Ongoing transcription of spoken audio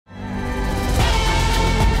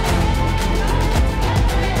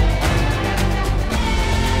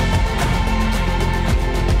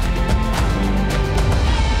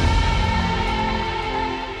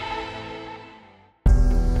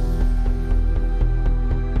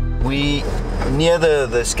We near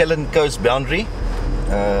the Skeleton Coast boundary,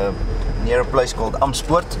 near a place called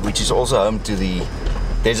Ampspoort, which is also home to the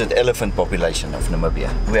desert elephant population of Namibia.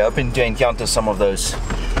 We're hoping to encounter some of those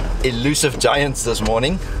elusive giants this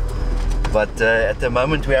morning, but at the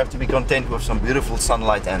moment we have to be content with some beautiful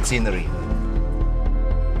sunlight and scenery.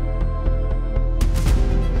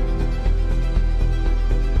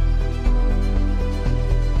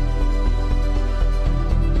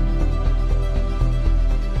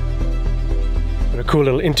 A cool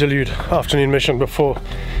little interlude afternoon mission before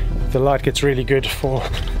the light gets really good for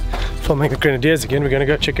filming the Grenadiers again. We're going to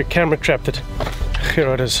go check a camera trap that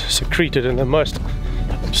Gerard has secreted in the most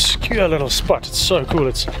obscure little spot. It's so cool.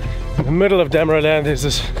 It's in the middle of Damaraland. There's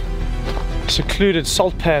this secluded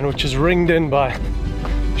salt pan which is ringed in by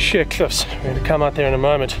sheer cliffs. We're going to come out there in a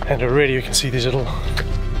moment, and already you can see these little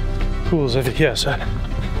pools over here. So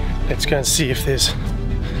let's go and see if there's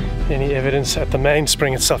any evidence at the main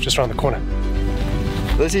spring itself just around the corner.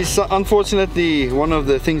 This is unfortunately one of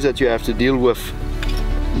the things that you have to deal with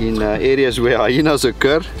in areas where hyenas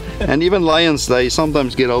occur, and even lions. They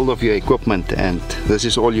sometimes get hold of your equipment, and this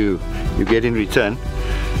is all you get in return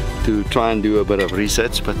to try and do a bit of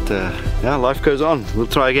research. But yeah, life goes on. We'll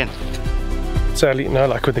try again. Sadly no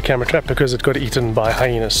luck with the camera trap because it got eaten by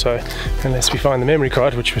hyenas, so unless we find the memory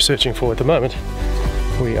card, which we're searching for at the moment,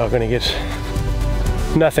 we are going to get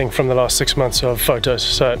nothing from the last 6 months of photos.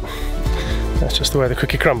 So that's just the way the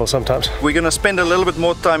cookie crumbles sometimes. We're going to spend a little bit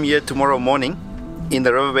more time here tomorrow morning in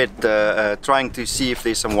the riverbed, trying to see if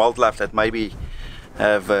there's some wildlife that maybe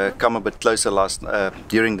have come a bit closer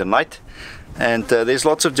during the night. And there's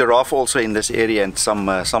lots of giraffe also in this area, and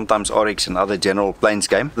sometimes oryx and other general plains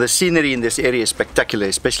game. The scenery in this area is spectacular,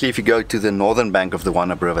 especially if you go to the northern bank of the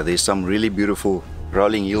Mudorib River. There's some really beautiful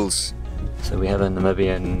rolling hills. So we have a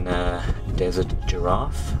Namibian desert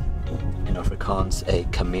giraffe, in Afrikaans a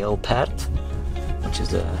kameelperd, which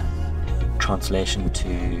is a translation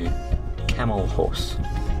to camel horse.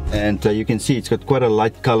 And you can see it's got quite a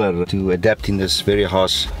light color to adapt in this very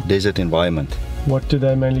harsh desert environment. What do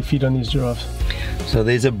they mainly feed on, these giraffes? So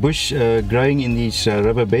there's a bush growing in these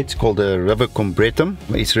riverbeds called the river combretum.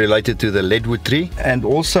 It's related to the leadwood tree. And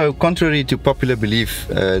also, contrary to popular belief,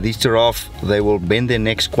 these giraffes, they will bend their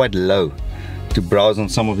necks quite low to browse on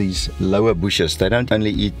some of these lower bushes. They don't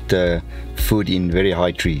only eat food in very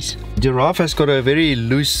high trees. Giraffe has got a very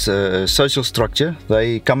loose social structure.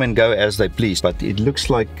 They come and go as they please, but it looks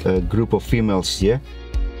like a group of females here.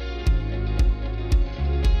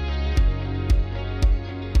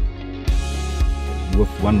 With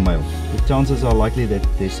one male. The chances are likely that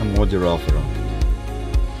there's some more giraffe around.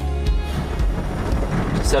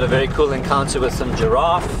 Just had a very cool encounter with some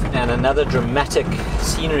giraffe and another dramatic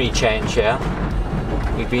scenery change here.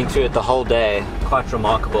 We've been through it the whole day. Quite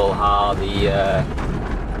remarkable how the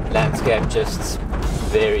landscape just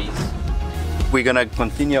varies. We're going to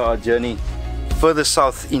continue our journey further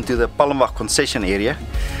south into the Palmbach concession area,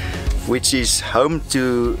 which is home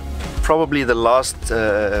to probably the last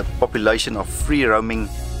population of free-roaming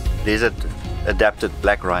desert-adapted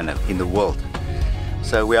black rhino in the world.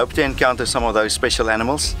 So we hope to encounter some of those special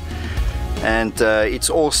animals. And it's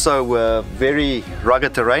also very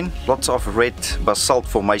rugged terrain, lots of red basalt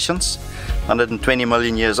formations, 120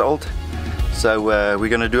 million years old. So we're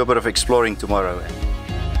going to do a bit of exploring tomorrow.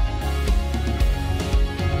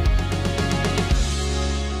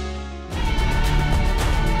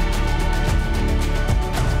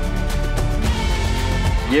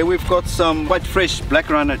 Here we've got some quite fresh black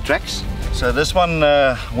rhino tracks. So this one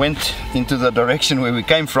went into the direction where we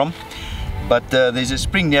came from. But there's a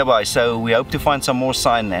spring nearby, so we hope to find some more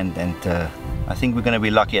sign, and I think we're going to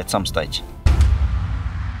be lucky at some stage.